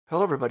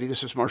Hello, everybody.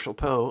 This is Marshall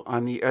Poe.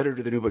 I'm the editor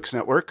of the New Books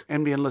Network.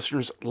 NBN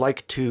listeners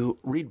like to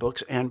read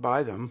books and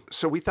buy them.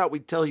 So we thought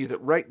we'd tell you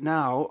that right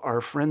now, our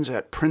friends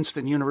at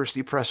Princeton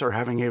University Press are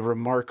having a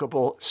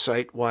remarkable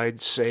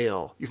site-wide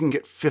sale. You can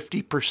get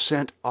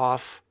 50%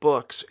 off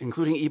books,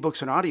 including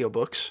ebooks and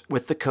audiobooks,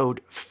 with the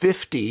code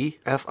 50,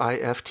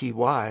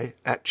 F-I-F-T-Y,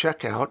 at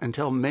checkout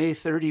until May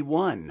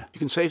 31. You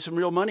can save some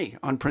real money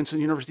on Princeton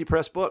University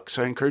Press books.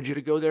 I encourage you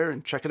to go there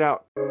and check it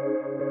out.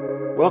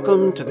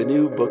 Welcome to the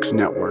New Books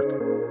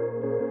Network.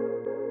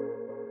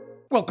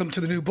 Welcome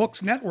to the New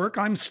Books Network.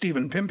 I'm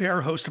Stephen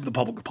Pimpare, host of the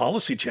Public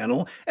Policy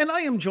Channel, and I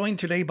am joined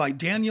today by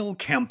Daniel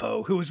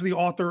Campo, who is the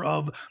author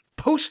of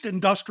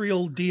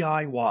Postindustrial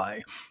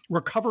DIY,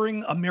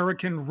 Recovering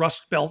American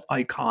Rust Belt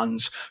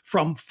Icons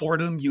from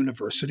Fordham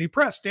University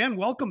Press. Dan,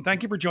 welcome.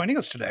 Thank you for joining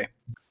us today.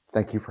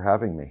 Thank you for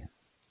having me.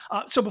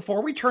 So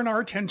before we turn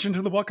our attention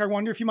to the book, I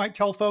wonder if you might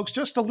tell folks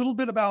just a little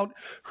bit about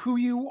who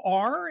you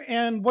are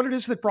and what it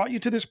is that brought you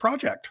to this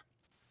project.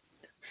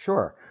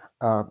 Sure.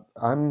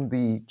 I'm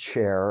the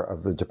chair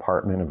of the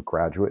Department of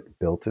Graduate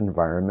Built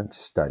Environment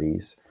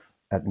Studies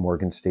at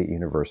Morgan State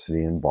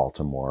University in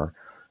Baltimore.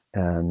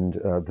 And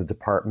the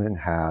department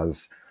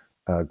has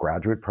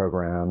graduate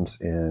programs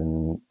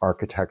in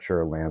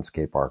architecture,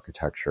 landscape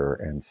architecture,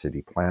 and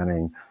city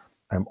planning.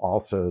 I'm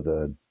also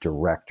the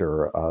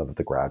director of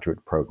the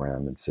graduate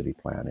program in city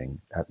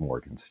planning at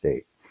Morgan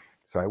State.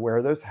 So I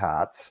wear those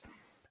hats.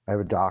 I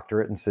have a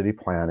doctorate in city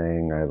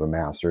planning. I have a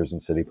master's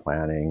in city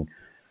planning.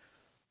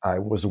 I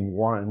was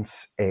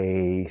once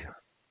a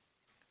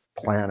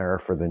planner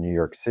for the New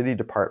York City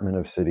Department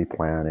of City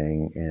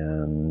Planning,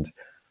 and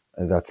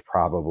that's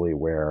probably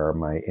where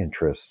my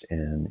interest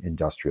in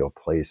industrial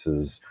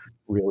places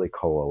really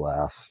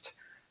coalesced.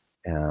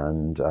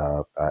 And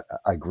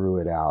I grew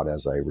it out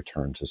as I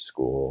returned to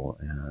school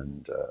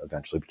and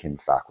eventually became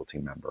a faculty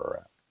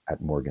member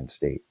at Morgan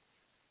State.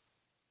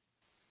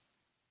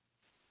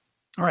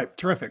 All right,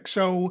 terrific.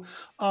 So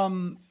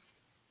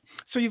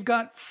you've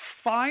got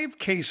 5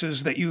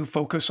 cases that you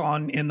focus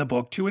on in the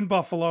book, 2 in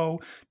Buffalo,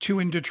 2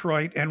 in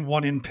Detroit, and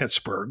 1 in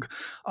Pittsburgh.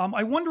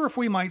 I wonder if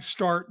we might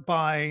start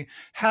by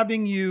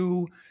having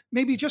you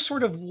maybe just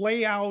sort of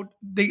lay out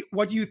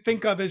what you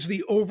think of as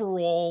the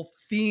overall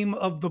theme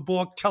of the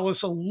book. Tell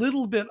us a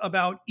little bit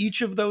about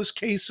each of those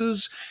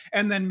cases,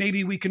 and then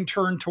maybe we can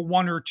turn to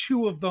 1 or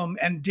 2 of them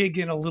and dig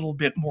in a little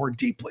bit more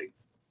deeply.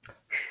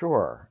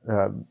 Sure.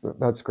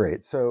 That's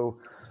great. So,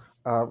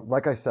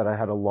 like I said, I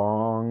had a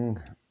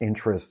long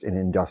interest in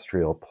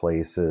industrial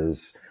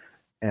places,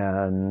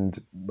 and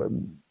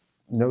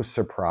no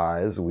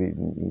surprise,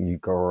 you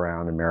go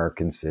around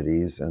American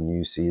cities and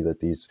you see that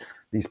these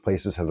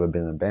places have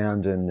been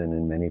abandoned, and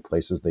in many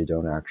places they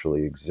don't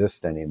actually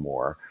exist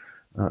anymore.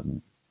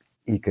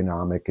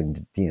 Economic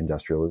and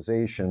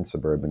deindustrialization,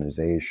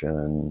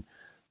 suburbanization,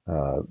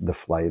 the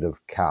flight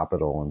of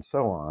capital, and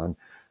so on,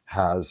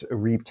 has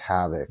reaped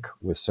havoc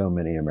with so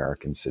many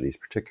American cities,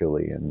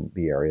 particularly in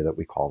the area that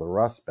we call the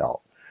Rust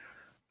Belt.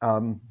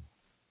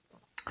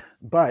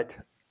 But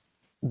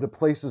the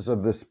places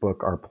of this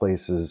book are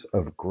places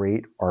of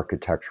great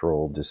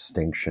architectural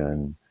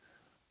distinction,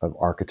 of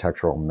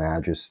architectural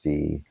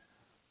majesty,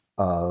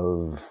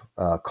 of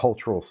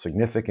cultural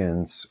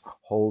significance,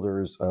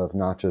 holders of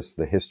not just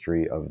the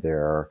history of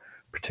their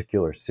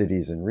particular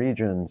cities and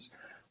regions,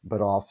 but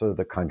also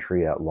the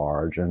country at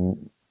large.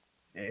 And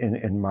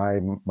in my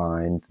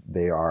mind,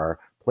 they are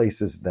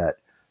places that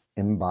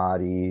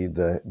embody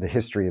the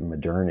history of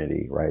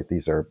modernity, right?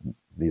 These are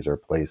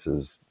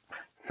places,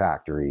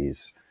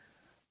 factories,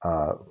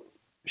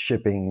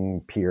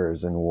 shipping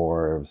piers and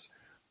wharves,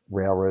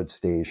 railroad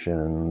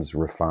stations,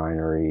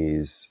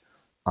 refineries,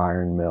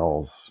 iron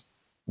mills,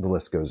 the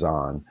list goes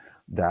on,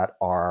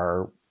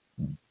 they're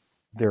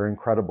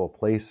incredible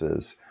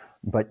places.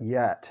 But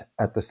yet,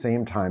 at the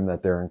same time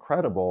that they're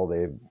incredible,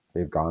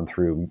 they've gone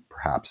through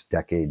perhaps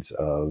decades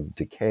of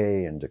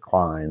decay and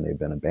decline. They've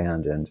been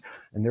abandoned,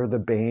 and they're the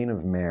bane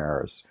of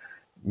mayors.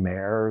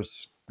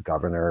 Mayors,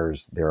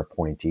 governors, their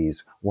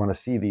appointees want to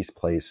see these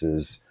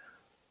places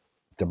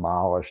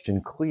demolished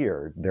and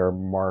cleared. They're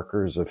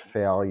markers of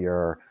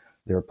failure.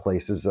 They're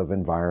places of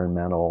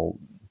environmental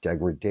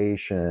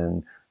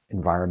degradation,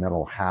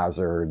 environmental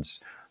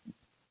hazards.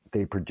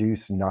 They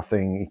produce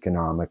nothing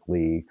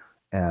economically,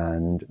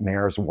 and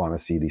mayors want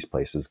to see these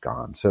places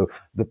gone. So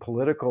the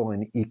political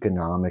and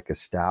economic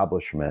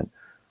establishment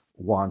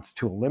wants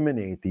to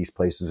eliminate these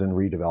places and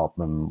redevelop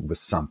them with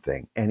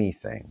something,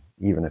 anything,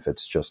 even if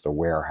it's just a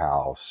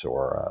warehouse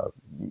or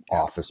an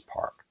office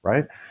park,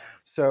 right?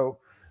 So,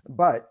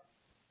 but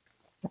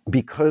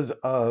because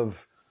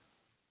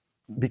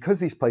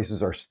these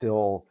places are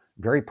still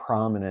very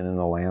prominent in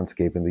the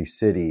landscape in these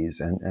cities,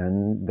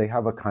 and they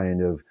have a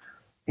kind of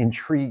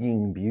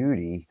intriguing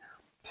beauty,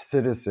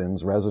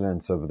 citizens,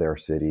 residents of their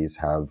cities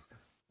have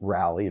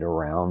rallied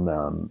around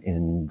them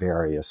in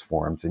various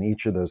forms. In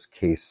each of those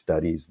case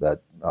studies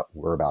that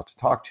we're about to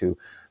talk to,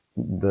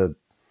 the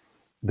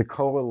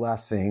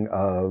coalescing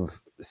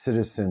of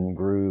citizen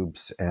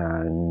groups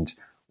and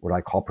what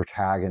I call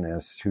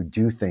protagonists who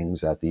do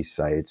things at these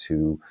sites,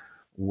 who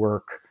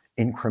work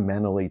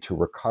incrementally to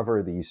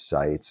recover these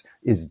sites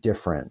is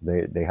different.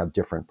 They have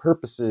different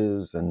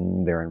purposes,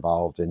 and they're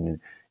involved in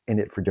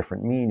it for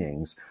different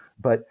meanings.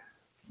 But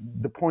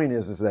the point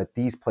is that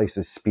these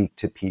places speak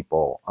to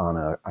people on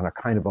a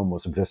kind of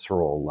almost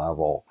visceral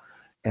level,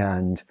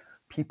 and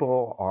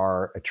people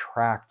are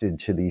attracted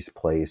to these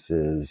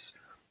places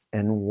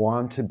and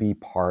want to be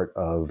part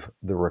of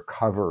the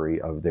recovery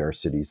of their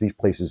cities. These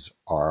places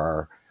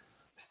are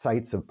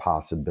sites of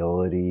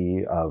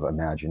possibility, of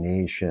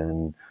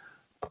imagination,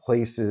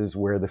 places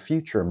where the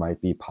future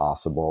might be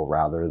possible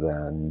rather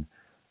than,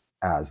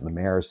 as the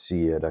mayors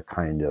see it, a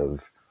kind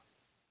of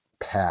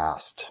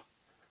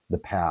the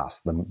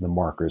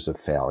markers of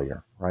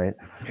failure, right?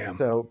 Yeah.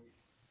 So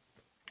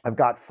I've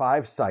got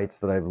 5 sites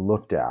that I've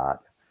looked at,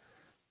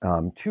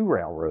 2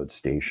 railroad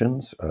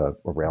stations, a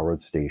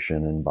railroad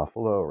station in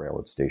Buffalo, a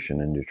railroad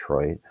station in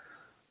Detroit,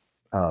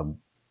 an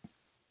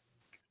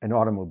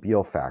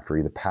automobile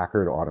factory, the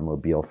Packard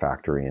Automobile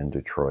Factory in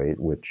Detroit,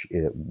 which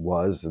it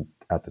was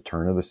at the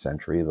turn of the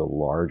century the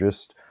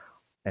largest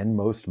and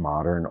most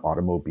modern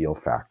automobile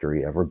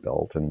factory ever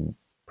built, and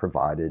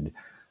provided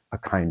a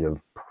kind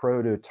of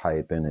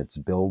prototype in its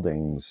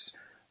buildings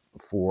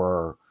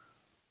for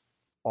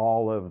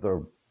all of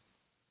the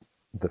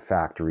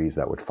factories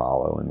that would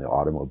follow in the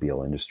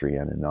automobile industry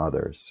and in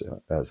others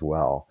as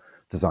well,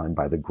 designed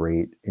by the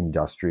great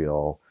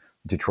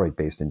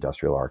Detroit-based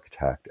industrial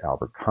architect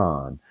Albert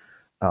Kahn.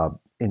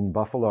 In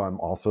Buffalo, I'm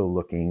also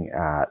looking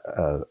at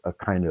a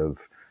kind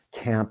of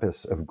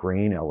campus of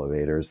grain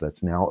elevators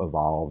that's now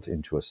evolved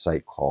into a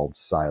site called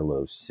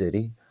Silo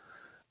City.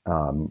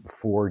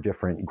 4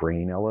 different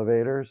grain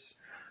elevators.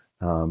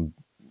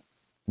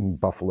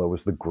 Buffalo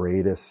was the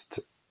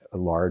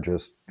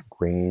largest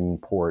grain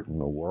port in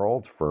the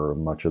world for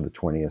much of the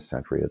 20th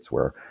century. It's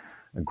where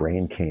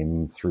grain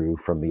came through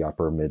from the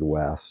upper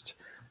Midwest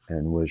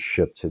and was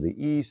shipped to the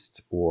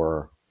East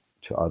or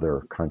to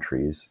other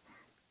countries.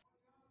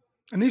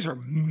 And these are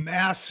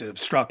massive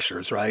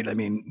structures, right? I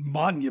mean,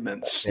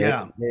 monuments.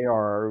 Yeah. They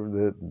are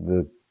the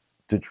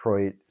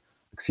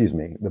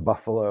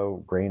Buffalo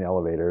grain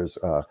elevators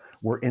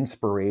were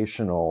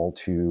inspirational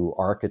to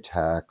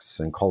architects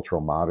and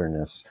cultural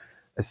modernists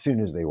as soon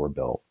as they were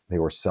built. They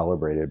were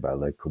celebrated by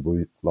Le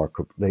Corbusier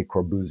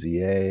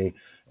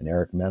and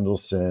Eric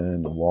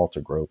Mendelsohn and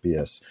Walter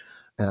Gropius.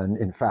 And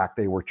in fact,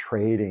 they were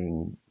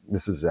trading,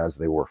 this is as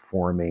they were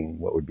forming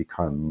what would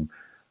become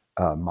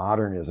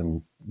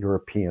modernism,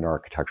 European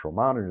architectural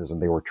modernism.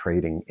 They were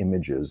trading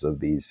images of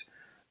these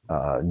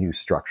new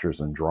structures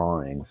and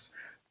drawings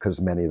because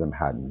many of them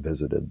hadn't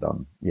visited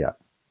them yet.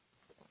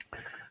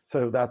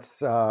 So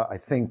that's, I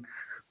think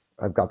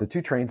I've got the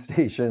 2 train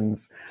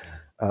stations,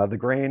 the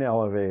grain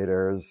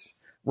elevators,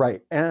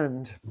 right.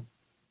 And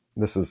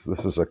this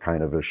is a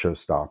kind of a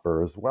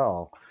showstopper as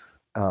well.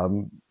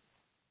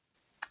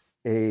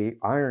 A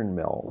iron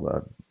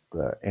mill,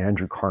 the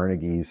Andrew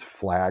Carnegie's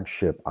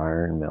flagship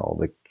iron mill,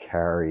 the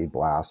Cary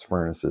blast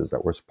furnaces,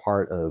 that was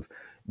part of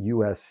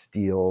U.S.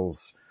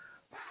 Steel's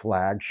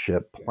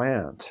flagship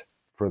plant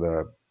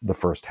for the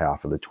first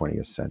half of the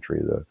 20th century,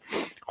 the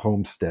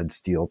Homestead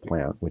Steel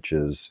Plant, which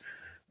is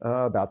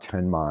about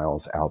 10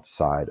 miles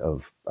outside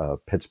of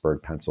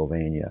Pittsburgh,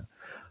 Pennsylvania.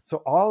 So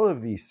all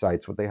of these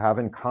sites, what they have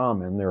in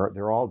common,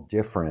 they're all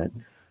different,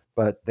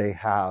 but they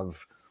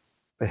have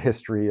a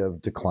history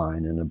of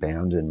decline and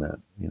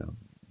abandonment.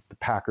 The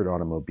Packard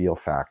Automobile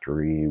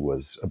Factory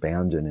was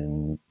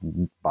abandoned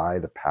by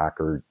the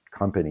Packard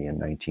Company in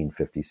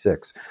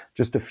 1956,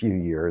 just a few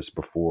years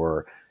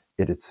before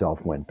it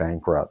itself went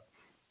bankrupt.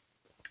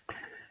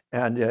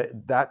 And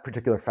that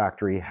particular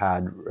factory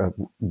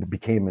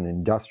became an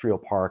industrial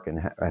park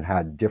and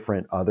had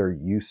different other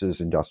uses,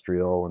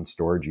 industrial and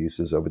storage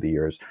uses over the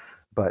years.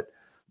 But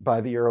by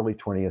the early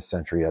 20th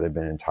century, it had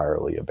been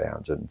entirely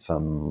abandoned.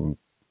 Some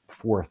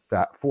 4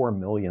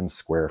 million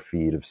square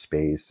feet of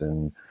space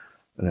and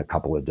a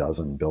couple of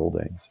dozen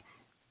buildings.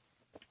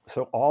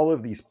 So all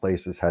of these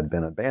places had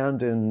been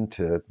abandoned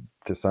to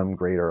some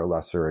greater or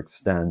lesser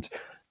extent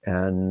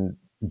and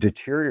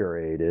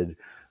deteriorated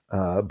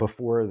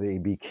before they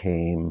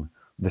became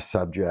the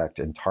subject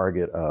and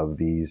target of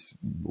these,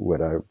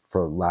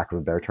 for lack of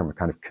a better term, a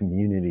kind of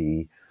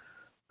community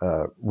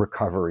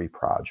recovery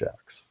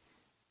projects.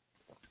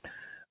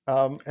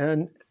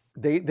 And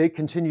they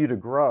continue to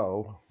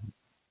grow.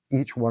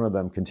 Each one of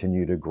them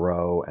continue to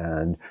grow,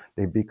 and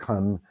they've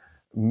become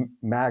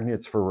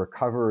magnets for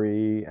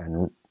recovery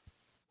and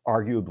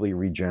arguably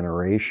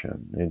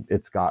regeneration.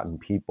 It's gotten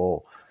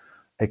people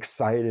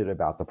excited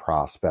about the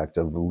prospect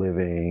of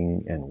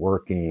living and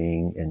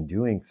working and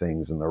doing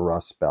things in the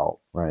Rust Belt,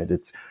 right?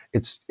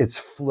 It's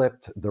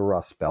flipped the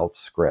Rust Belt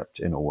script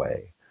in a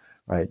way,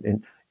 right?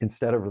 And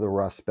instead of the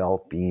Rust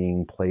Belt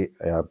being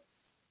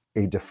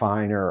a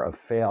definer of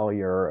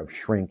failure, of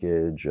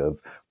shrinkage,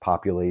 of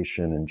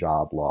population and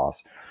job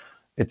loss,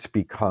 it's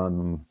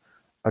become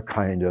a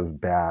kind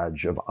of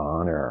badge of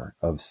honor,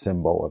 of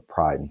symbol of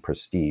pride and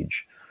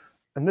prestige.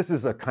 And this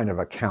is a kind of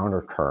a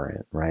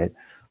countercurrent, right?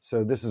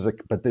 So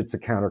but it's a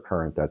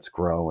countercurrent that's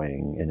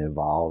growing and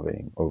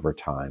evolving over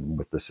time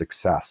with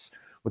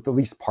with the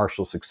least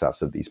partial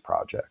success of these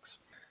projects.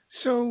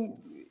 So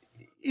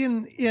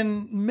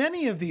in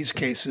many of these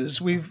cases,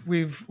 we've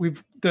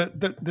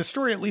the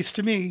story, at least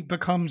to me,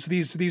 becomes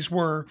these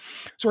were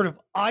sort of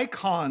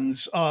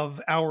icons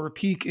of our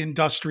peak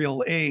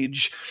industrial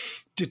age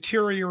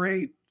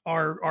deteriorate,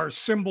 are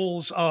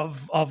symbols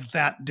of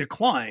that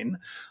decline,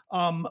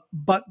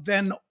 but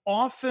then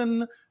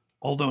often,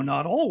 although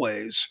not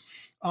always,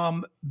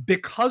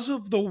 because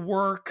of the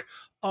work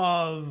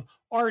of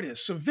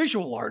artists, of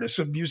visual artists,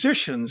 of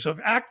musicians, of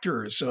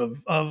actors,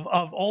 of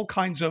all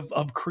kinds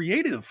of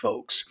creative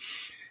folks,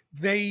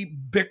 they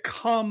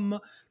become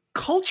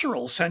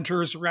cultural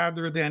centers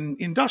rather than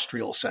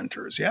industrial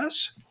centers.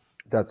 Yes?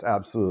 That's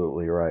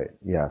absolutely right.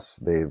 Yes,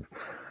 the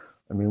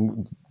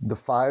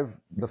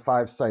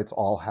five sites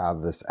all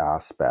have this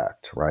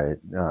aspect, right,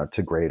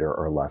 to greater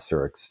or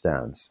lesser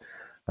extents.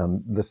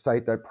 The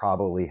site that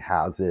probably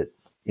has it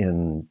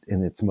in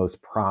its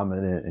most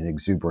prominent and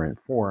exuberant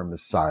form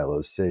is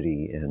Silo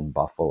City in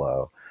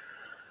Buffalo.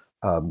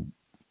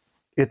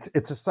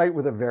 It's a site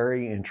with a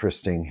very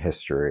interesting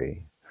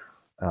history.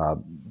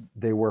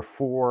 They were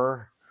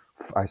four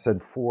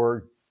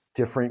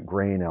different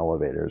grain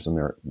elevators, and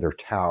they're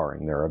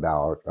towering. They're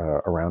about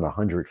around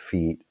 100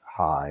 feet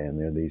high, and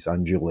they're these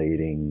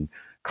undulating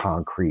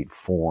concrete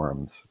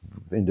forms,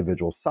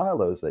 individual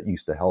silos that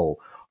used to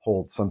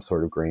hold some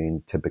sort of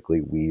grain, typically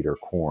wheat or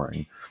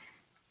corn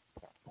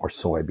or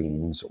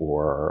soybeans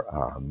or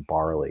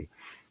barley.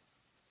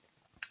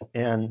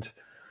 And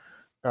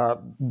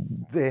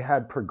they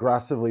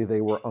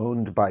were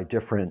owned by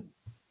different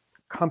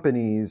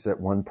companies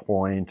at one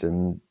point,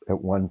 and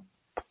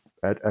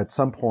at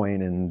some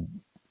point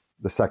in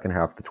the second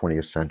half of the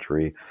 20th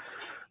century,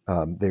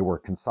 they were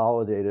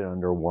consolidated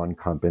under one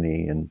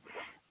company and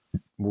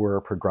were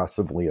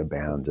progressively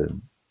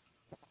abandoned.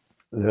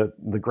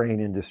 The grain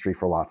industry,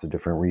 for lots of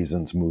different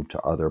reasons, moved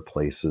to other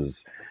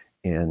places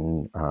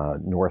in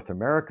North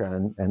America,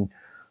 and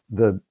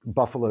the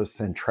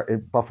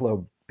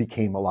Buffalo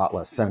became a lot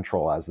less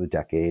central as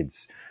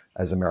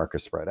as America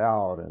spread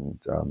out,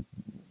 and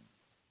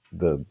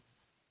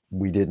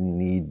we didn't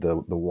need the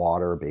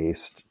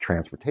water-based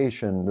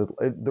transportation.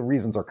 The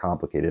reasons are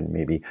complicated and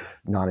maybe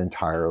not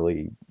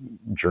entirely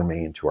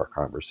germane to our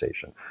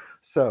conversation.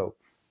 So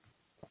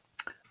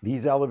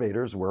these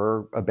elevators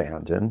were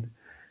abandoned.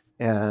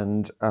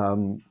 And,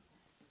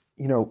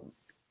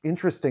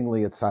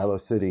 interestingly, at Silo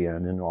City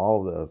and in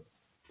all the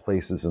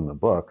places in the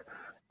book,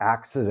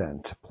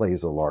 accident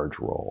plays a large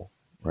role,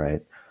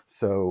 right?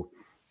 So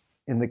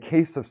in the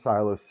case of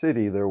Silo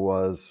City, there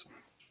was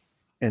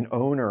an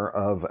owner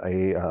of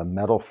a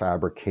metal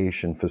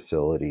fabrication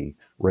facility,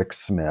 Rick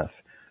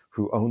Smith,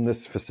 who owned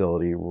this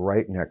facility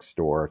right next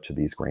door to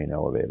these grain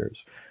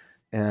elevators.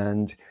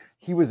 And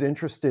he was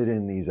interested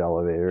in these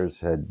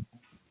elevators,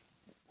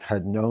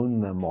 had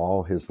known them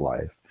all his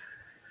life.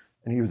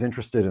 And he was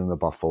interested in the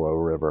Buffalo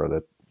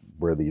River,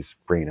 where these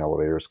grain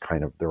elevators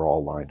they're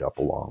all lined up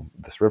along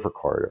this river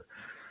corridor.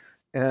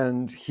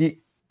 And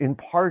in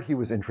part, he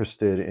was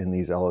interested in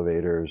these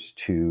elevators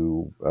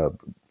to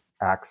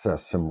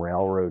access some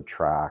railroad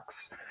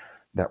tracks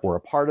that were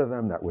a part of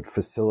them that would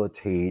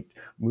facilitate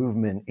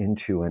movement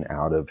into and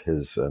out of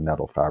his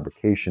metal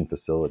fabrication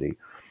facility.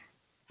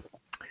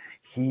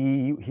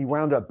 He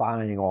wound up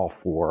buying all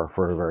four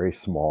for a very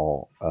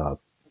small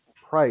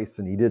price,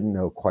 and he didn't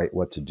know quite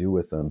what to do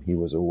with them. He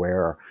was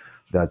aware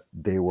that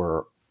they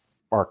were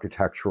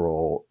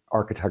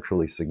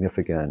architecturally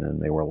significant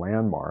and they were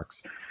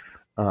landmarks.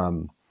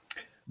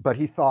 But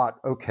he thought,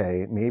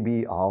 okay,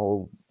 maybe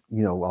I'll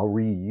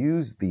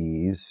reuse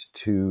these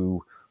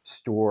to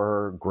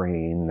store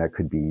grain that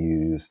could be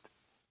used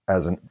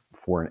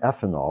for an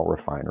ethanol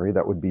refinery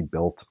that would be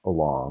built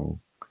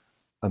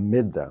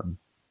amid them.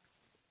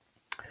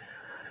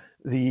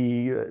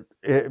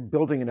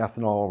 Building an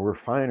ethanol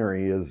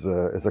refinery is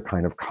a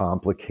kind of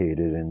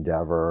complicated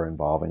endeavor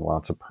involving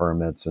lots of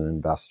permits and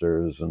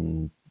investors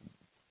and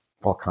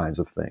all kinds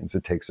of things.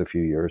 It takes a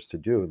few years to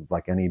do,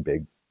 like any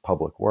big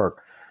public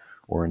work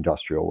or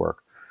industrial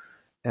work.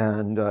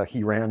 And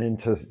he ran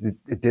into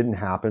it didn't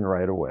happen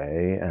right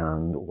away.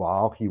 And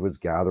while he was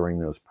gathering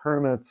those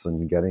permits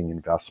and getting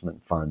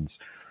investment funds,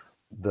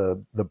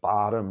 the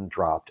bottom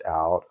dropped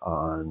out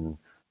on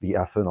the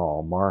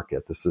ethanol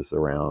market. This is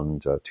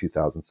around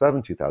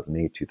 2007,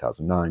 2008,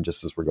 2009,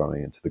 just as we're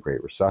going into the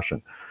Great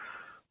Recession.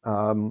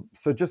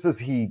 So just as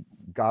he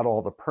got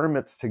all the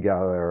permits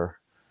together,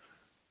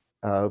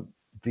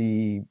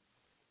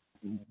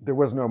 there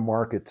was no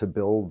market to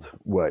build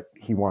what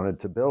he wanted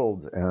to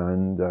build,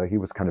 and he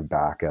was kind of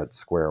back at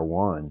square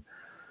one.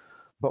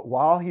 But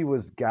while he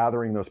was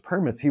gathering those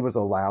permits, he was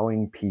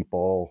allowing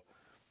people,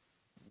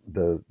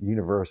 the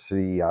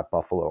University at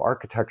Buffalo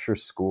Architecture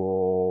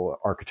School,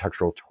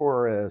 architectural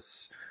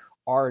tourists,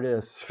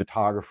 artists,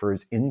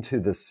 photographers into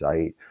the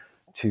site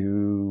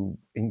to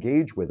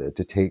engage with it,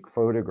 to take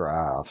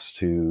photographs,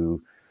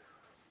 to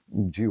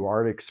do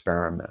art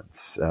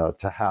experiments,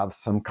 to have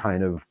some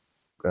kind of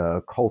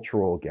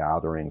cultural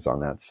gatherings on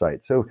that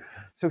site. So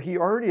he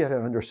already had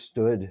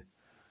understood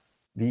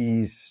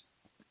these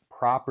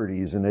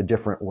properties in a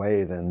different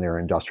way than their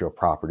industrial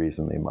properties,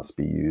 and they must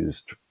be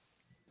used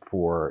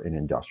for an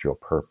industrial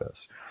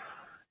purpose.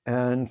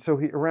 And so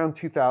around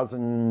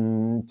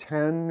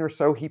 2010 or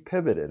so, he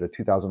pivoted. At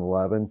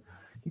 2011,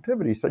 he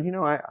pivoted. He said,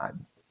 I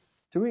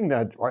doing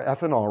that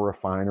ethanol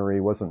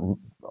refinery wasn't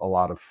a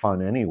lot of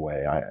fun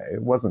anyway.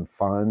 It wasn't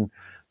fun.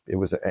 It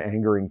was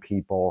angering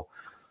people.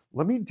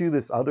 Let me do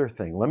this other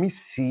thing. Let me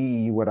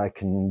see what I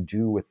can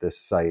do with this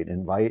site,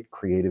 invite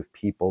creative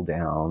people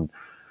down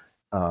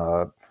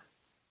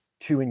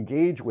to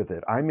engage with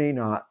it. I may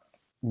not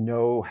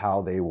know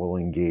how they will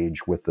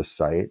engage with the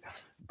site,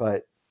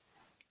 but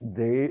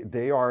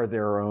they are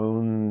their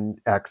own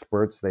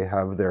experts. They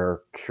have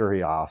their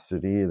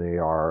curiosity. They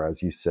are,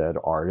 as you said,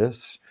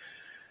 artists.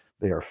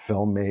 They are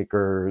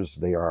filmmakers.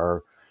 They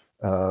are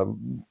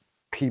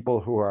people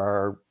who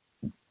are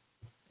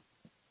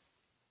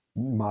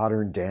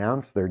modern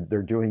dance. They're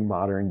doing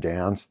modern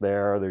dance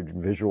there. They're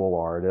visual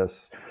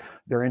artists.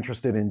 They're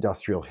interested in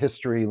industrial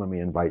history. Let me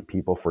invite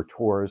people for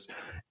tours.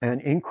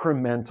 And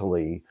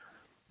incrementally,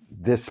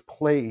 this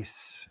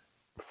place,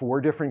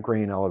 4 different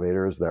grain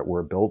elevators that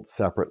were built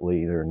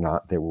separately,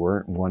 they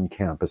weren't one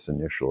campus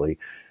initially,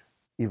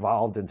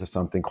 evolved into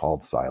something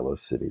called Silo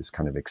Cities,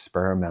 kind of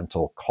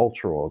experimental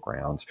cultural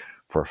grounds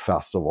for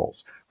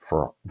festivals,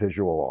 for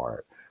visual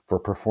art, for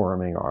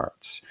performing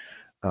arts,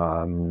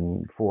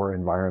 for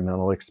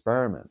environmental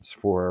experiments,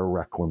 for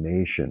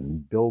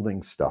reclamation,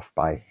 building stuff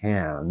by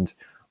hand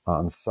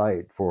on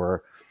site,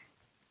 for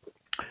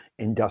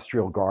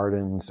industrial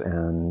gardens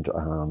and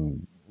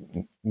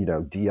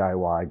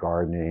DIY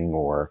gardening,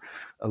 or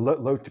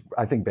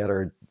I think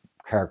better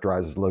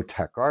characterized as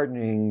low-tech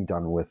gardening,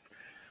 done with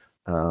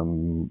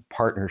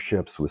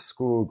partnerships with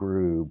school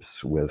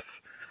groups,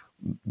 with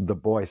the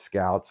Boy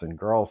Scouts and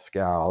Girl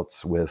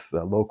Scouts, with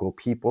local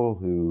people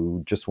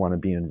who just want to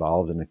be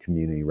involved in a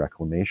community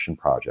reclamation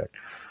project,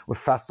 with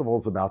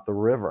festivals about the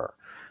river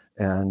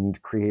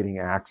and creating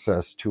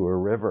access to a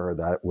river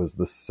that was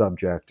the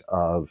subject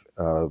of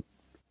a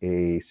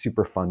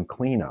Superfund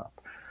cleanup,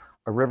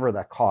 a river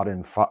that caught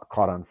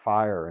on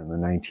fire in the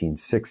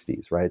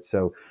 1960s, right?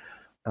 So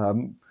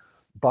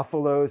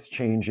Buffalo is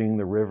changing,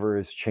 the river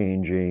is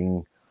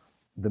changing,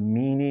 the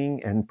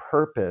meaning and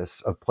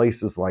purpose of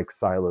places like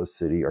Silo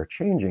City are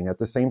changing. At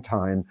the same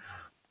time,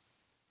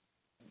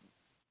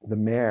 the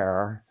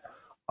mayor,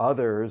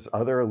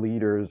 other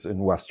leaders in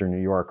Western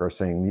New York are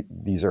saying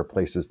these are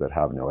places that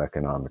have no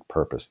economic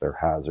purpose. They're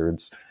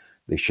hazards.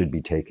 They should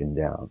be taken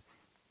down.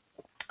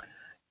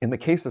 In the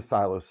case of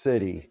Silo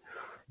City,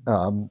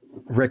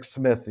 Rick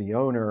Smith, the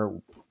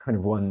owner, kind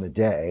of won the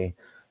day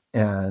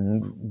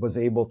and was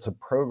able to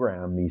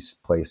program these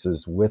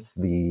places with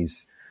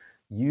these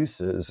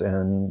uses,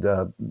 and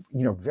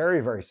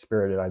very, very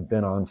spirited. I've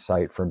been on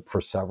site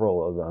for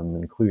several of them,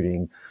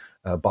 including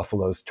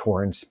Buffalo's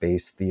Torn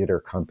Space Theater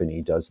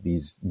Company does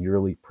these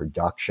yearly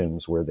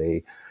productions where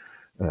they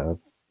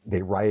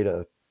write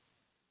a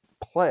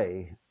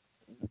play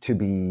to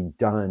be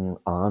done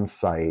on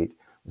site,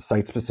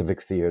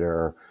 site-specific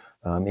theater,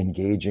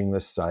 engaging the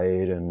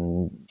site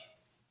and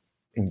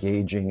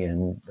engaging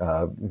in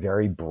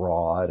very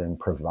broad and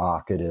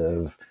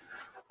provocative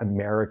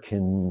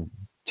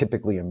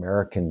typically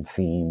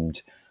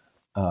American-themed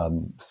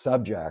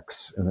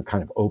subjects in a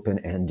kind of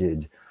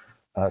open-ended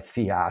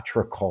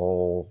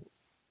theatrical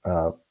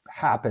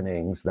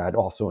happenings that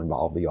also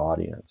involve the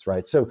audience,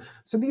 right? So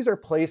these are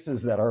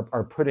places that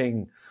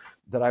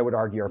that I would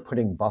argue are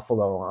putting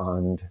Buffalo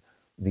on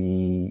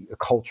the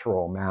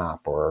cultural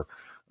map,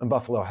 and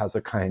Buffalo has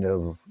a kind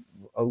of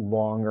a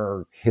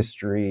longer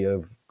history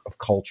of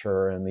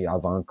culture and the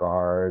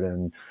avant-garde,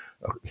 and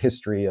a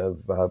history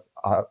of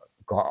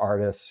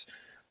artists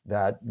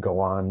that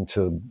go on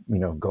to,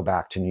 go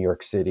back to New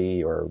York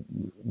City or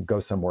go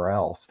somewhere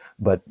else,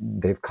 but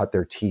they've cut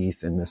their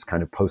teeth in this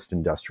kind of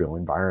post-industrial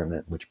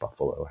environment, which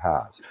Buffalo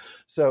has.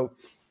 So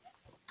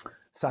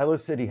Silo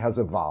City has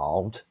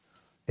evolved.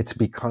 It's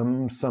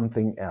become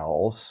something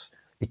else.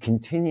 It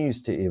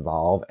continues to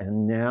evolve.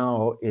 And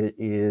now it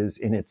is,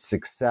 in its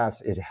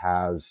success, it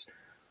has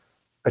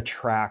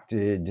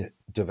attracted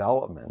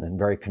development, and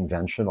very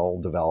conventional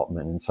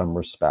development in some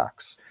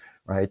respects,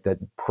 right? That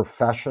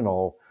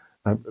professional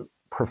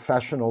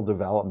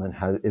development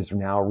is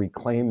now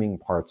reclaiming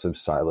parts of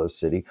Silo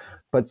City,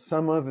 but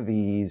some of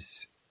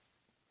these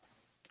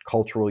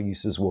cultural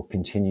uses will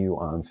continue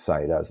on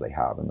site as they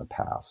have in the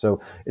past.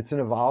 So it's an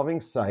evolving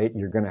site.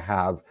 You're going to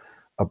have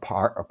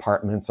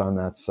apartments on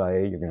that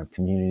site. You're going to have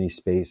community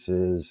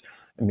spaces,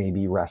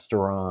 maybe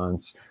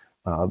restaurants.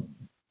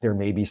 There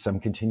may be some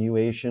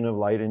continuation of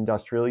light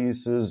industrial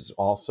uses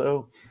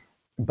also,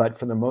 but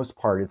for the most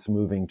part, it's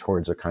moving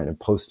towards a kind of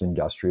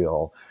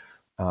post-industrial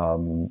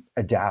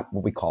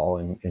what we call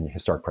in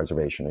historic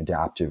preservation,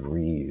 adaptive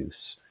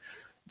reuse.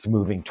 It's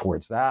moving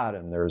towards that,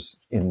 and there's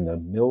in the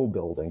mill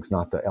buildings,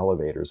 not the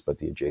elevators, but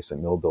the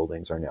adjacent mill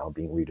buildings are now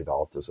being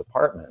redeveloped as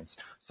apartments,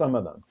 some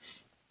of them.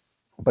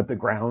 but the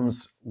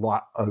grounds,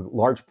 a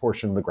large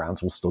portion of the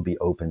grounds will still be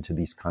open to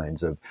these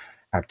kinds of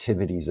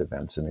activities,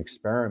 events, and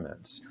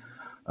experiments.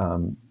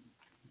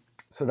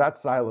 So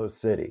that's Silo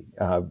City.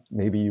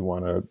 Maybe you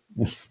want to.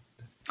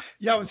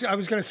 Yeah, I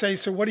was going to say.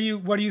 So, what do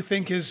you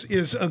think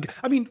is?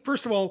 I mean,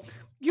 first of all,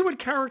 you would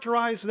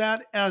characterize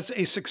that as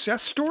a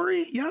success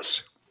story,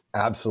 yes?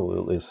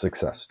 Absolutely, a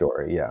success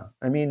story. Yeah,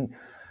 I mean,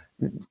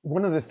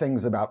 one of the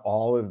things about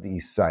all of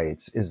these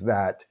sites is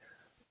that,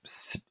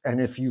 and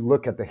if you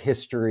look at the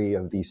history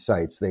of these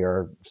sites, they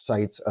are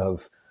sites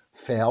of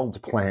failed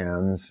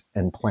plans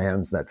and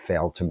plans that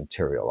failed to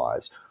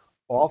materialize.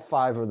 All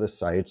 5 of the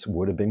sites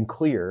would have been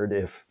cleared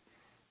if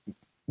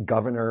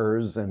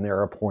governors and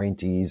their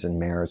appointees and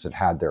mayors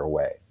had their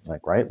way.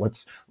 Like, right?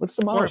 Let's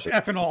demolish it. Or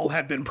if ethanol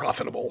had been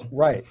profitable.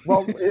 Right.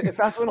 Well, if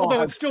ethanol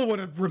although it still would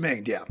have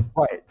remained, yeah.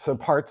 Right. So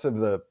parts of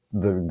the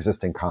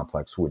existing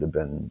complex would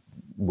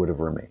have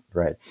remained,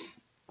 right?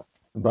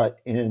 But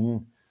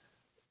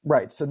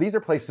right. So these are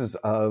places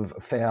of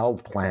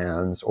failed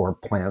plans or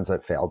plans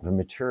that failed to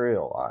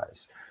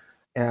materialize.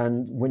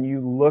 And when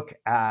you look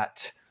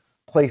at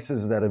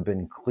places that have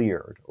been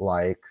cleared,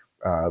 like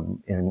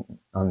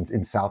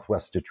in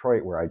Southwest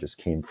Detroit, where I just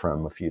came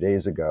from a few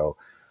days ago,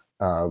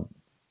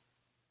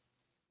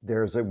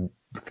 there's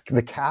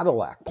the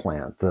Cadillac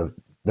plant, the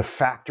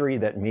factory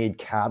that made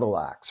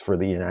Cadillacs for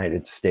the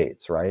United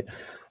States, right?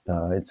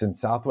 It's in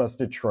Southwest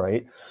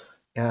Detroit,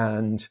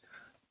 and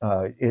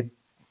GM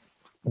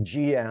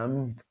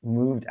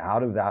moved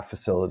out of that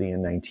facility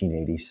in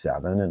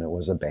 1987, and it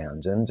was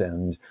abandoned.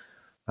 And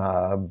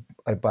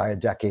by a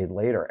decade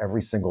later,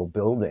 every single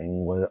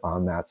building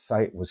on that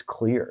site was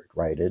cleared,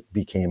 right? It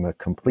became a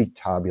complete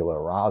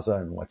tabula rasa,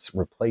 and what's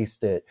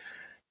replaced it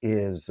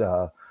is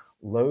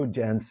low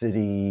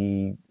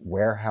density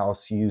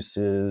warehouse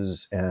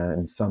uses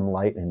and some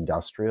light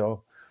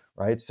industrial,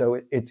 right? So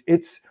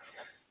it's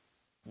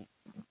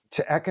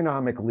to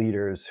economic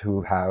leaders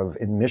who have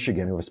in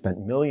Michigan who have spent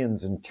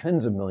millions and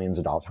tens of millions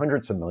of dollars,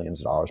 hundreds of millions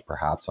of dollars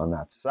perhaps on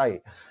that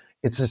site.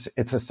 It's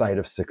a site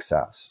of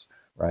success,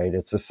 right?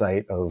 It's a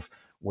site of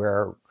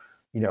where,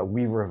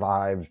 we've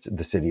revived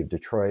the city of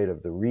Detroit,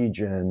 of the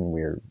region.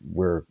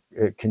 We're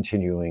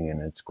continuing in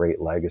its great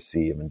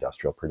legacy of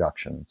industrial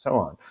production and so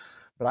on.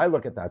 But I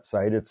look at that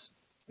site,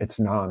 it's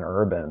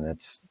non-urban.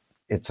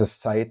 It's a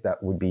site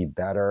that would be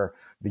better.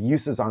 The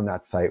uses on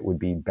that site would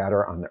be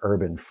better on the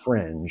urban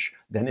fringe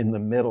than in the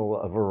middle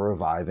of a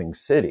reviving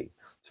city.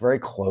 It's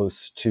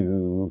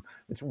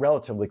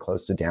relatively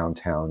close to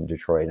downtown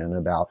Detroit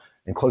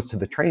and close to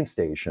the train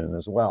station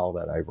as well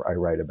that I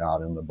write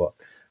about in the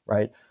book,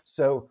 right?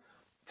 So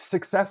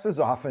success is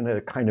often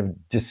a kind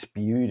of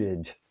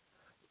disputed.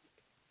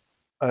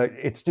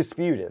 It's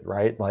disputed,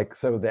 right? Like,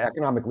 so the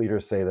economic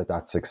leaders say that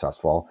that's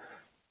successful.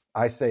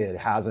 I say it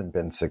hasn't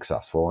been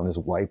successful and has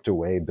wiped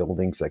away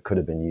buildings that could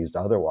have been used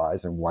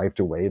otherwise and wiped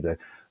away the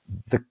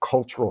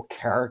cultural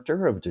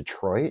character of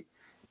Detroit.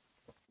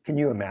 Can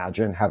you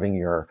imagine having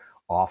your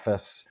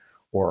office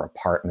or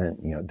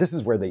apartment? This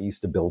is where they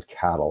used to build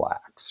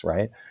Cadillacs,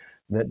 right?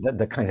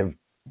 The kind of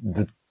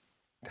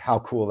how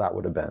cool that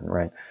would have been,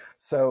 right?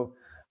 So,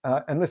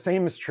 and the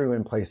same is true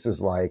in places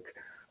like.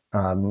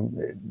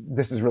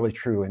 This is really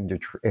true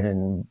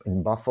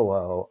in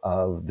Buffalo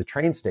of the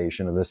train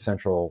station, of the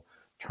Central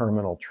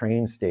Terminal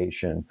train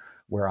station,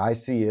 where I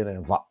see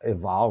an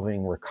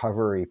evolving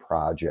recovery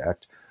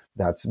project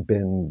that's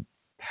been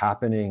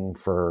happening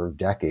for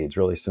decades,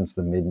 really since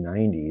the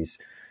mid-90s,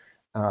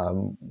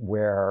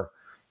 where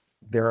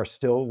there are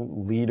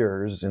still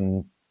leaders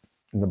in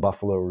the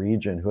Buffalo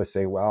region who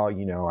say, well,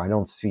 I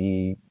don't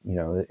see,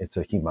 it's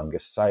a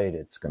humongous site.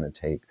 It's going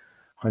to take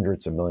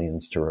hundreds of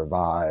millions to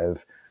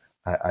revive.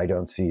 I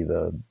don't see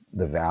the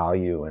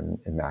value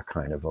in that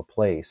kind of a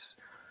place.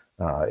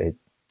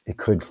 It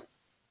could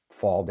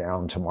fall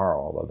down tomorrow,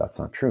 although that's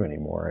not true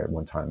anymore. At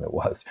one time it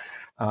was.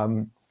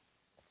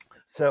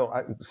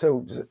 So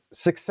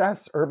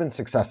success, urban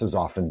success is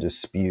often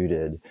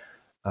disputed.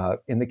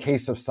 In the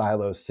case of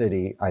Silo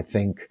City, I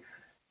think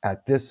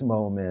at this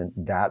moment,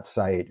 that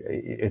site,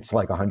 it's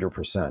like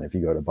 100%. If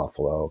you go to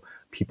Buffalo,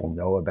 people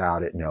know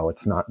about it. No,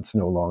 it's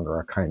no longer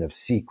a kind of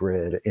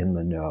secret in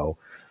the know.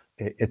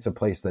 It's a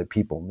place that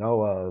people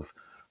know of,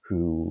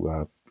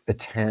 who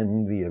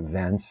attend the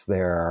events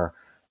there,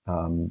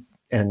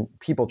 and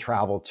people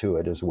travel to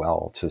it as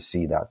well to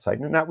see that site.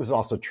 And that was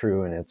also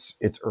true in its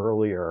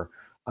earlier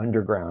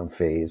underground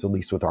phase, at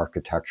least with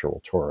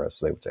architectural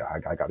tourists. They would say, I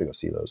got to go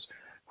see those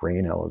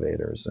grain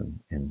elevators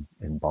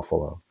in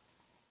Buffalo.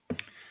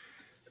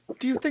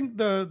 Do you think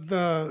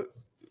the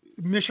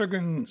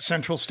Michigan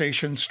Central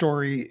Station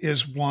story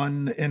is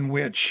one in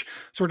which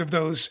sort of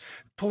those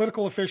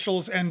political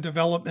officials and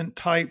development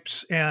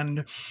types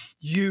and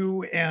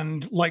you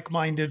and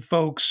like-minded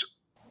folks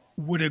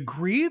would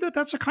agree that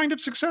that's a kind of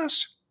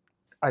success?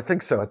 I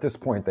think so. At this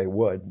point, they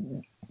would.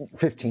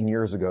 15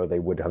 years ago, they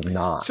would have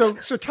not.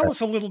 So tell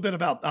us a little bit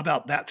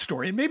about that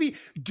story, and maybe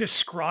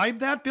describe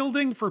that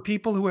building for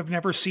people who have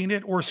never seen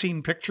it or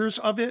seen pictures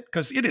of it,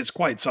 because it is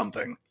quite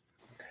something.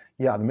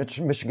 Yeah, the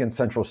Michigan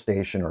Central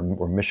Station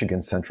or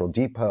Michigan Central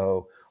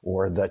Depot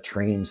or the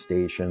train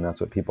station,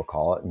 that's what people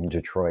call it in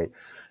Detroit,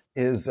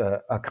 is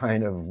a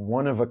kind of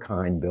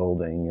one-of-a-kind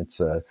building. It's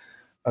a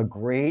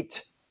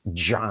great,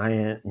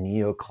 giant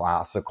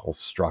neoclassical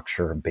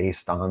structure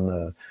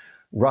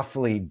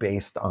roughly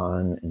based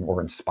on or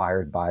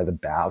inspired by the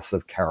Baths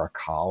of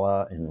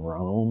Caracalla in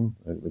Rome,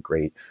 the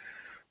great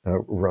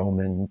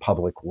Roman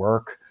public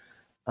work.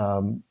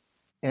 And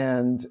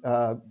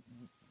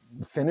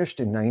finished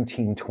in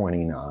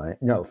 1929.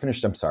 No,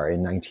 finished, I'm sorry,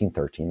 in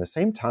 1913, the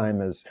same time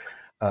as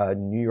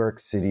New York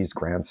City's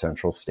Grand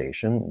Central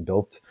Station,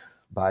 built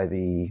by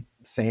the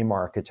same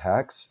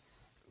architects,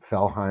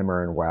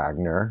 Fellheimer and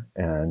Wagner,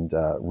 and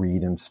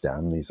Reed and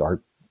Stem. These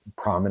are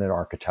prominent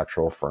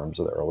architectural firms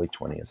of the early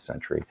 20th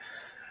century.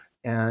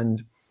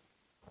 And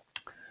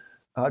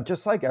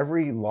just like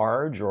every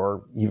large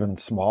or even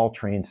small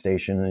train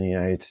station in the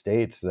United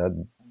States,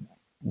 that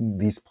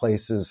these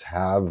places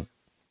have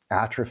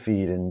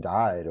atrophied and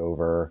died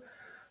over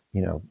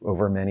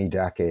many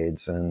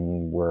decades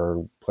and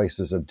were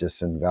places of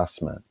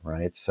disinvestment,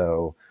 right?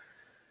 So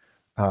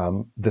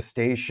the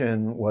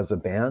station was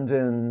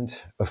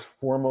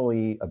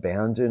formally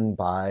abandoned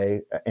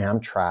by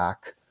Amtrak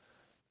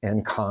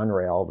and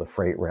Conrail, the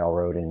freight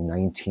railroad, in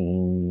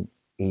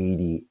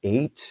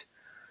 1988.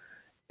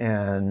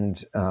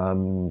 And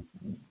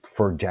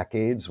for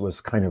decades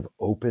was kind of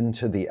open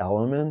to the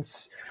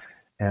elements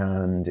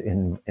and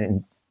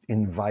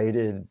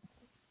invited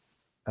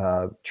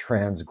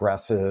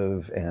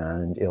transgressive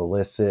and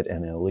illicit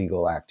and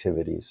illegal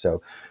activities.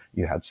 So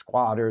you had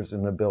squatters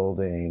in the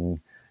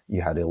building,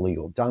 you had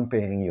illegal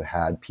dumping, you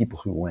had people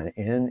who went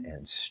in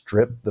and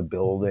stripped the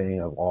building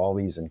of all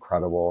these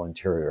incredible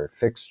interior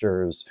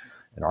fixtures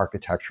and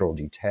architectural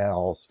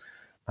details.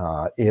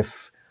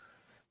 If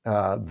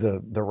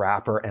the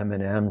rapper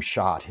Eminem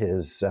shot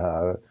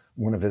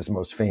one of his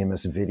most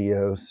famous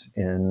videos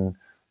in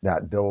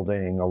that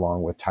building,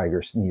 along with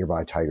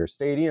nearby Tiger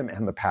Stadium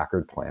and the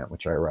Packard plant,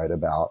 which I write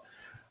about.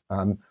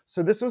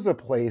 So this was a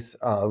place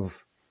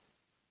of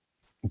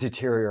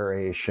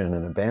deterioration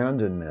and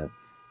abandonment.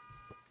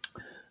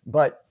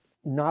 But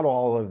not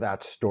all of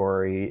that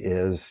story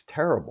is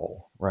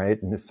terrible,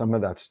 right? And some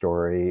of that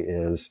story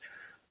is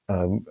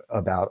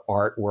about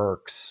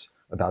artworks,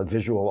 about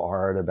visual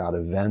art, about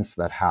events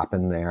that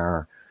happen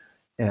there.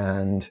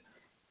 And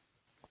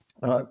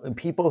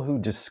people who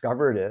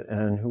discovered it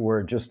and who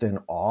were just in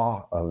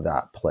awe of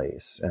that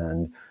place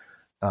and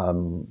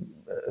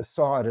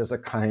saw it as a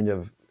kind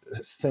of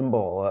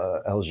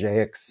symbol,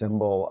 elegiac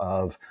symbol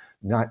of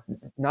not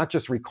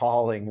just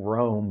recalling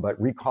Rome,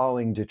 but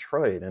recalling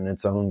Detroit in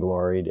its own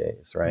glory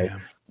days, right? Yeah.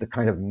 The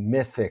kind of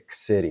mythic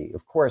city.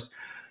 Of course,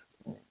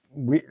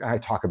 I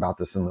talk about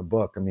this in the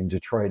book. I mean,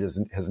 Detroit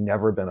has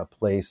never been a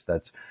place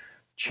that's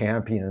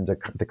championed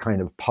the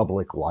kind of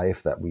public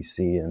life that we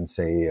see in,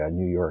 say,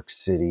 New York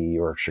City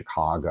or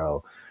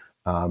Chicago.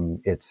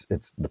 It's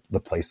the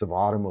place of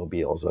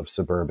automobiles, of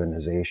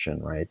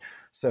suburbanization, right?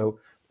 So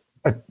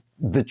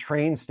the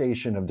train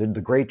station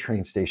the great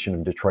train station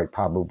of Detroit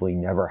probably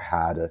never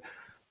had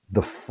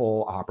the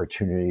full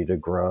opportunity to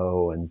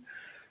grow and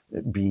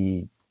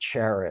be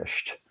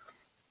cherished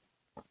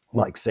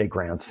like, say,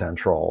 Grand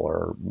Central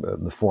or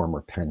the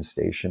former Penn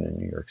Station in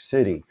New York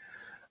City.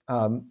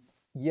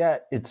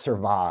 Yet it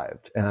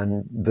survived.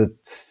 And the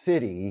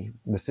city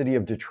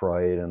of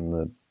Detroit and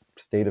the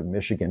state of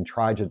Michigan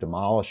tried to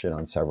demolish it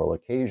on several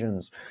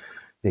occasions.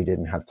 They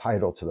didn't have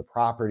title to the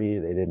property.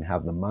 They didn't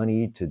have the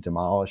money to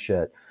demolish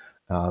it.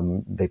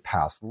 They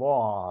passed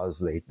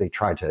laws. They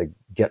tried to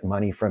get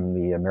money from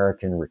the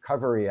American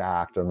Recovery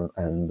Act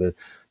and the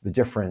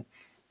different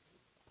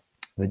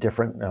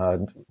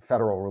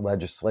federal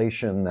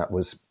legislation that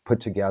was put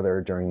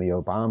together during the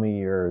Obama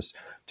years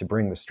to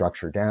bring the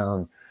structure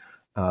down.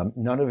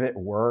 None of it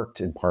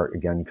worked, in part,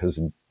 again,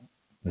 because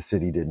the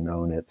city didn't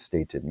own it, the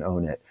state didn't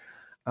own it.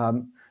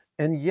 And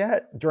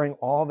yet, during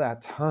all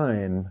that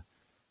time,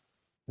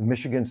 the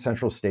Michigan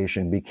Central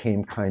Station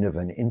became kind of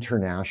an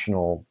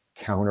international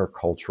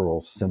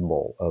countercultural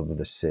symbol of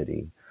the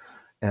city.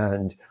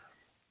 And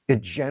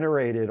it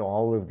generated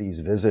all of these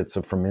visits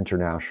from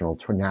national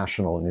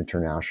and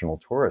international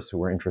tourists who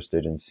were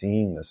interested in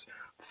seeing this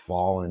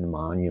fallen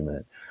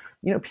monument.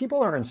 You know,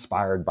 people are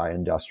inspired by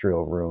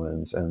industrial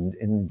ruins. And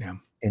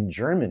in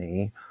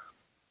Germany,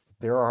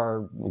 there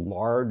are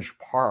large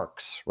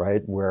parks,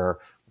 right, where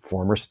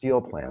former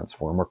steel plants,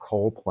 former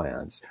coal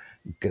plants,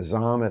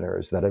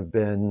 gasometers that have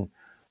been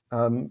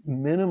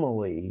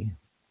minimally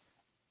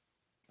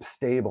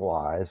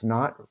stabilized,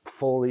 not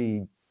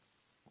fully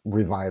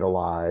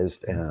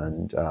revitalized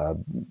and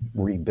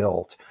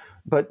rebuilt,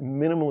 but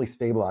minimally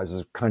stabilized,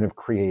 as kind of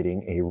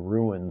creating a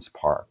ruins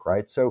park,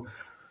 right? So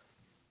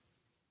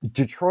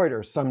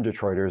some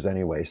Detroiters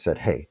anyway, said,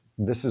 hey,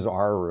 this is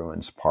our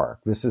ruins park.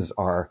 This is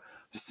our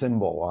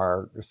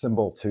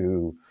symbol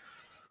to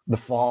the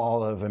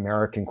fall of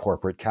American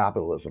corporate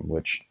capitalism,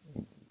 which,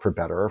 for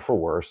better or for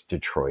worse,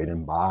 Detroit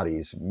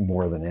embodies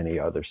more than any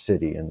other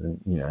city in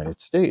the United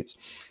States.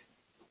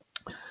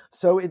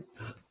 So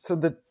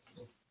the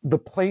the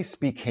place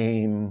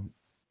became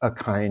a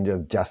kind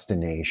of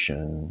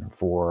destination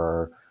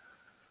for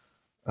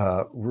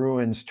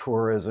ruins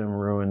tourism,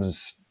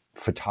 ruins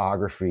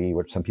photography,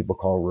 which some people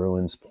call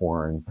ruins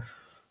porn.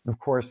 And of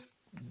course,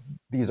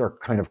 these are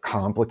kind of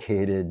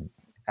complicated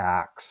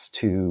acts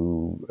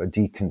to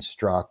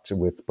deconstruct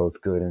with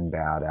both good and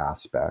bad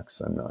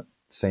aspects. I'm not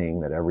saying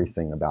that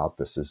everything about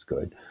this is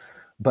good,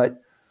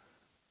 but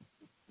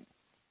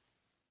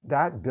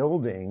that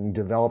building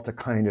developed a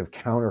kind of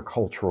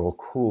countercultural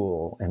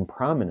cool and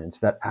prominence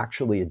that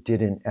actually it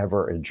didn't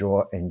ever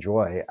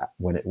enjoy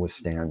when it was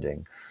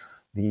standing.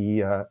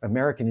 The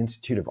American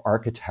Institute of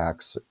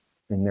Architects,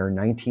 in their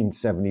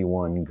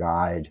 1971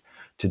 guide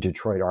to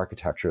Detroit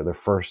architecture, the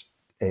first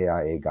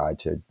AIA guide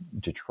to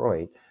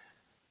Detroit,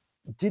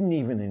 didn't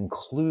even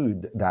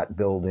include that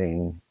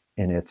building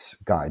in its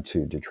guide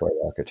to Detroit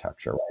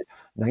architecture, right?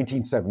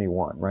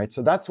 1971, right?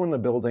 So that's when the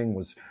building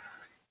was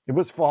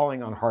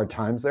falling on hard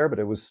times there, but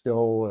it was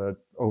still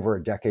over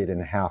a decade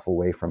and a half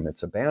away from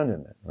its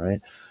abandonment, right?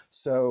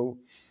 So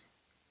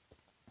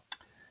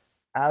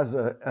as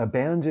an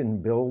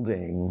abandoned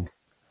building,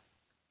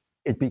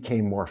 it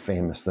became more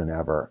famous than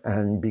ever.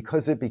 And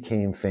because it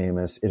became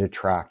famous, it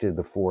attracted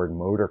the Ford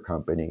Motor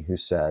Company, who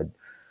said,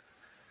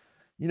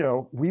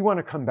 we want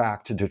to come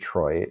back to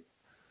Detroit.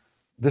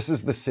 This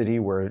is the city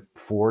where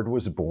Ford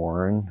was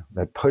born,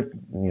 that put,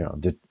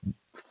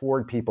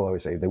 Ford people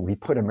always say that we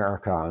put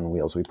America on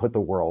wheels, we put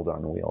the world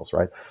on wheels,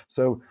 right?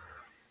 So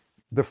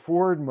the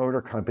Ford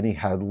Motor Company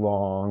had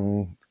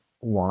long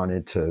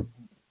wanted to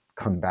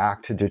come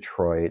back to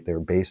Detroit. They're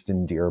based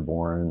in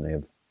Dearborn. They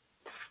have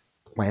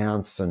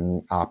plants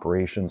and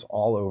operations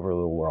all over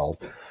the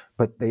world,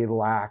 but they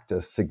lacked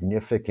a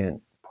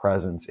significant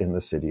presence in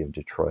the city of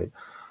Detroit.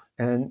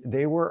 And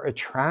they were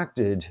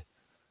attracted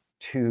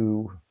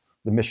to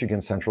the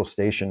Michigan Central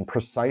Station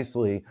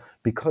precisely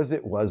because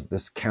it was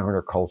this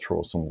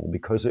countercultural symbol,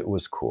 because it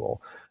was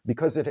cool,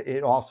 because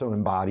it also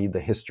embodied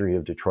the history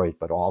of Detroit,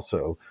 but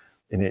also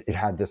it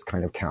had this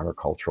kind of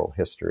countercultural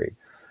history.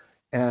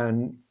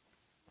 And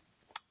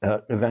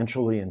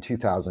eventually in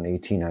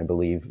 2018, I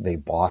believe, they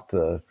bought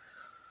the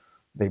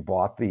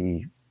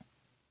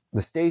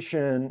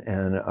station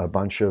and a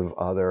bunch of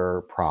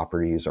other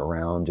properties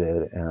around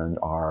it, and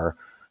are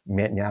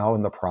now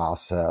in the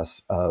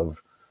process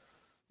of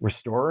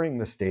restoring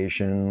the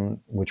station,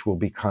 which will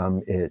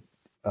become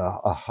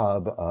a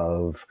hub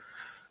of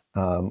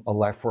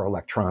for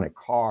electronic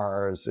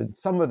cars. And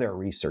some of their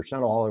research,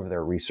 not all of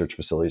their research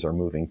facilities are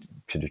moving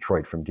to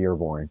Detroit from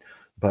Dearborn,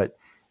 but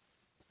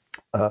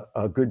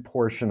a good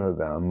portion of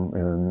them,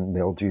 and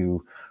they'll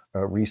do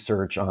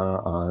research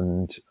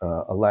on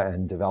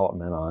and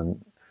development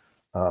on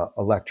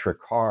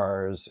electric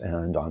cars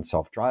and on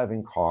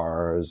self-driving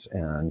cars.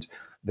 And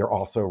they're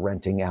also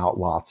renting out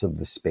lots of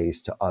the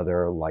space to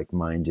other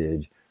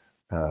like-minded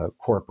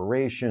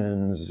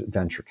corporations,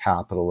 venture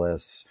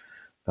capitalists,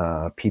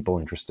 people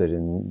interested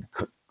in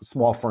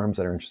small firms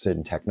that are interested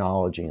in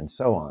technology, and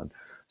so on.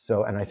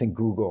 So, and I think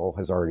Google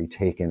has already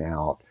taken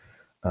out,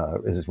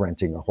 is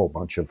renting a whole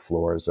bunch of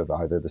floors of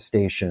either the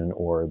station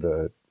or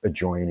the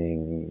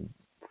adjoining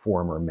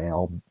former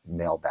mail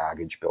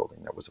baggage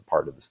building that was a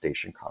part of the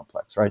station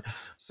complex, right?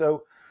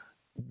 So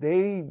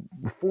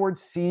Ford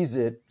sees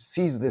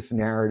this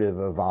narrative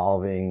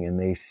evolving, and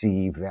they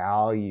see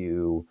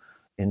value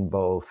in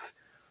both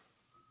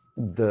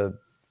the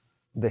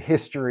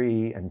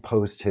history and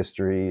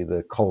post-history,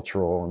 the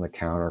cultural and the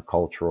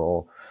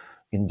countercultural,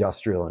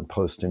 industrial and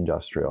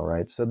post-industrial,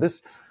 right? So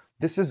this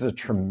is a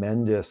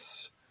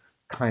tremendous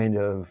kind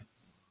of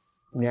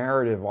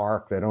narrative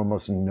arc that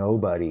almost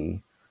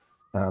nobody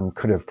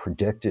could have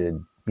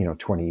predicted,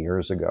 20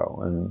 years ago.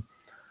 And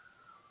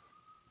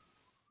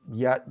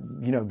yet,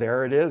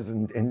 there it is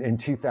in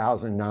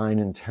 2009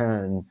 and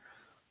 10,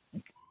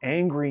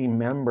 angry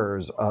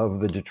members of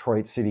the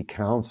Detroit City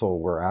Council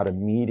were at a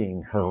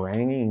meeting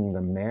haranguing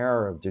the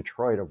mayor of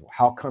Detroit of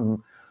how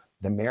come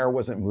the mayor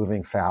wasn't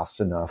moving fast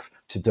enough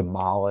to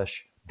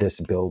demolish this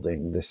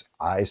building, this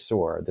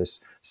eyesore,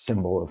 this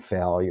symbol of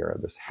failure,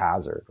 this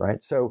hazard,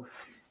 right? So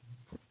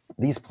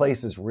these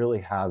places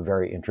really have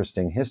very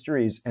interesting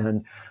histories,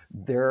 and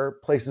they're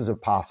places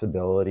of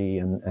possibility,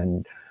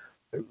 and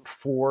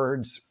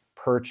Ford's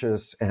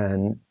purchase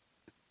and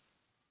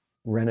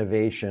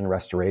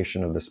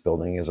restoration of this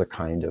building is a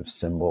kind of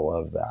symbol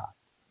of that,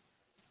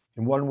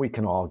 and one we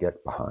can all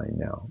get behind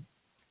now.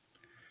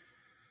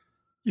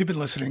 You've been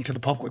listening to the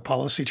Public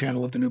Policy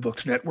Channel of the New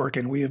Books Network,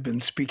 and we have been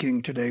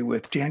speaking today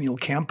with Daniel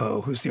Campo,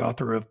 who's the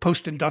author of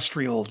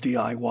Postindustrial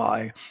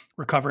DIY,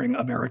 Recovering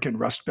American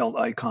Rust Belt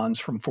Icons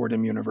from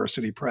Fordham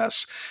University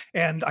Press.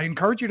 And I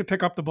encourage you to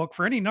pick up the book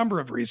for any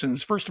number of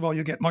reasons. First of all,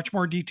 you get much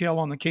more detail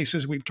on the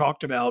cases we've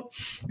talked about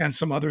and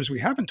some others we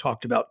haven't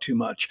talked about too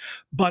much.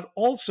 But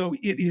also,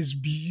 it is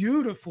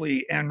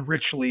beautifully and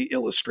richly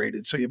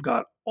illustrated. So you've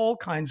got all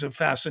kinds of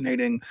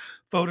fascinating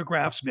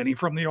photographs, many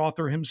from the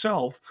author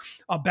himself,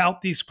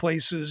 about these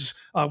places.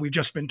 We've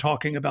just been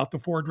talking about the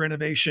Ford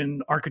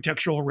renovation,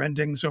 architectural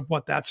renderings of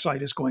what that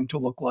site is going to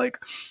look like.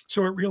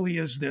 So it really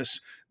is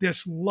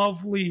this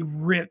lovely,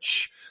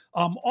 rich,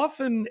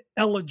 often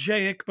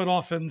elegiac, but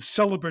often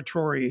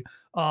celebratory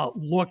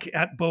look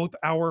at both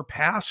our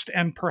past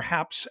and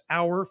perhaps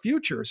our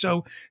future.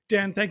 So,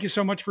 Dan, thank you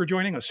so much for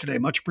joining us today.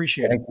 Much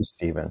appreciated. Thank you,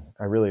 Stephen.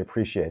 I really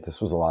appreciate it.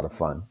 This was a lot of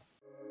fun.